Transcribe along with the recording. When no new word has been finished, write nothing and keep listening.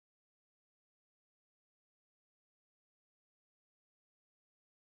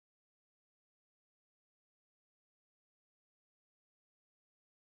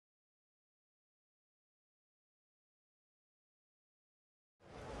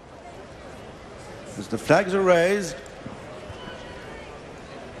as the flags are raised.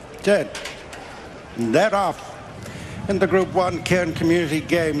 10. And they're off. In the Group 1 Cairn Community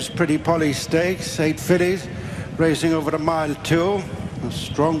Games Pretty Polly Stakes, 8 fillies racing over a mile 2. A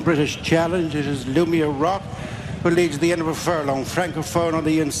strong British challenge. It is Lumia Rock who leads the end of a furlong. Francophone on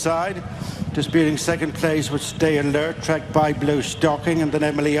the inside, disputing second place with Stay Alert, tracked by Bluestocking, and then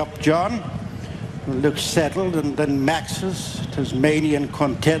Emily Upjohn, who looks settled, and then Maxis, Tasmanian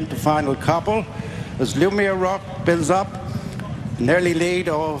Content, the final couple, as Lumia Rock builds up an early lead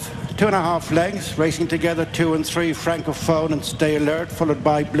of 2.5 lengths, racing together 2 and 3, Francophone and Stay Alert, followed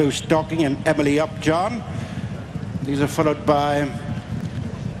by Bluestocking and Emily Upjohn. These are followed by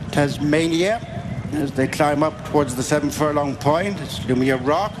Tasmania as they climb up towards the 7 furlong point. It's Lumia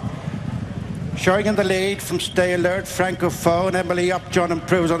Rock showing in the lead from Stay Alert, Francophone. Emily Upjohn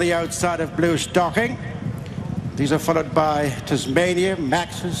improves on the outside of Bluestocking. These are followed by Tasmania,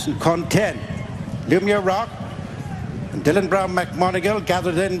 Maxis and Content. Lumia Rock and Dylan Brown McMonigal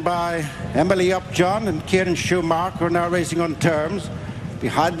gathered in by Emily Upjohn and Kieran Schumacher are now racing on terms.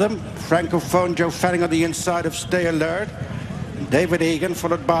 Behind them, Francophone, Joe Fanning on the inside of Stay Alert. David Egan,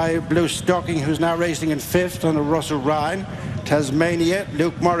 followed by Bluestocking, who's now racing in 5th on the Russell Ryan. Tasmania,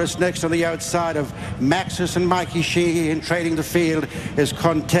 Luke Morris next on the outside of Maxis and Mikey Sheehy, and trading the field is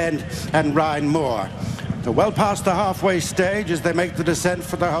Content and Ryan Moore. So well past the halfway stage as they make the descent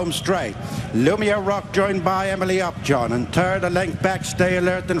for the home straight. Lumia Rock joined by Emily Upjohn, and third a length back Stay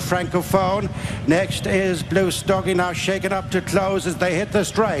Alert and Francophone. Next is Bluestocking, now shaken up to close as they hit the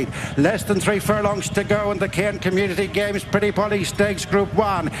straight. Less than 3 furlongs to go in the Cairn Community Games Pretty Polly Stakes Group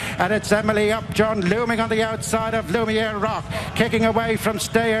 1, and it's Emily Upjohn looming on the outside of Lumia Rock, kicking away from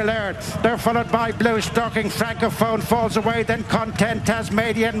Stay Alert. They're followed by Bluestocking. Francophone falls away, then Content,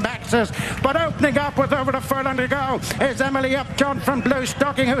 Tasmania and Maxis, but opening up with over a furlong to go is Emily Upjohn from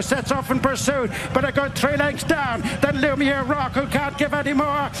Bluestocking, who sets off in pursuit, but a good 3 lengths down. Then Lumia Rock, who can't give any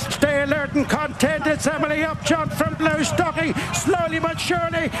more. Stay Alert and Content. It's Emily Upjohn from Bluestocking, slowly but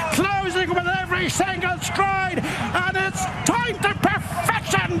surely closing with every single stride, and it's time to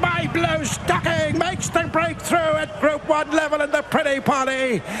perfection by Bluestocking. Makes the breakthrough at Group 1 level in the Pretty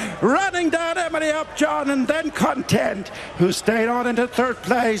Polly, running down Emily Upjohn and then Content, who stayed on into 3rd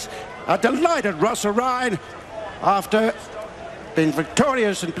place. A delighted Russell Ryan after being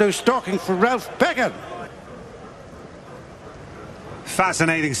victorious in Bluestocking for Ralph Beckett.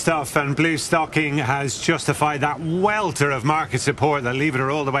 Fascinating stuff, and Bluestocking has justified that welter of market support that leave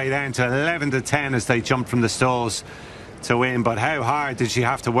her all the way down to 11 to 10 as they jumped from the stalls to win. But how hard did she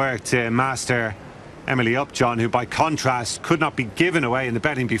have to work to master Emily Upjohn, who by contrast could not be given away in the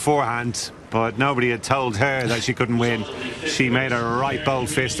betting beforehand, but nobody had told her that she couldn't win. She made a right bold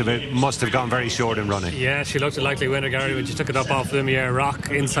fist of it. Must have gone very short in running. Yeah, she looked a likely winner, Gary, when she took it up off Lumia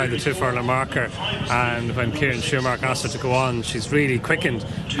Rock inside the 2 furlong marker, and when Kieran Schumacher asked her to go on, she's really quickened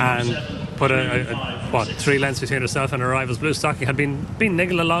and put what, 3 lengths between herself and her rivals. Bluestocking had been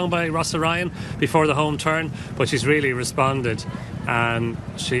niggled along by Russell Ryan before the home turn, but she's really responded, and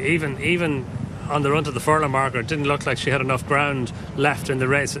she even on the run to the furlong marker, it didn't look like she had enough ground left in the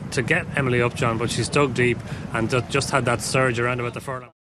race to get Emily Upjohn, but she's dug deep and just had that surge around about the furlong.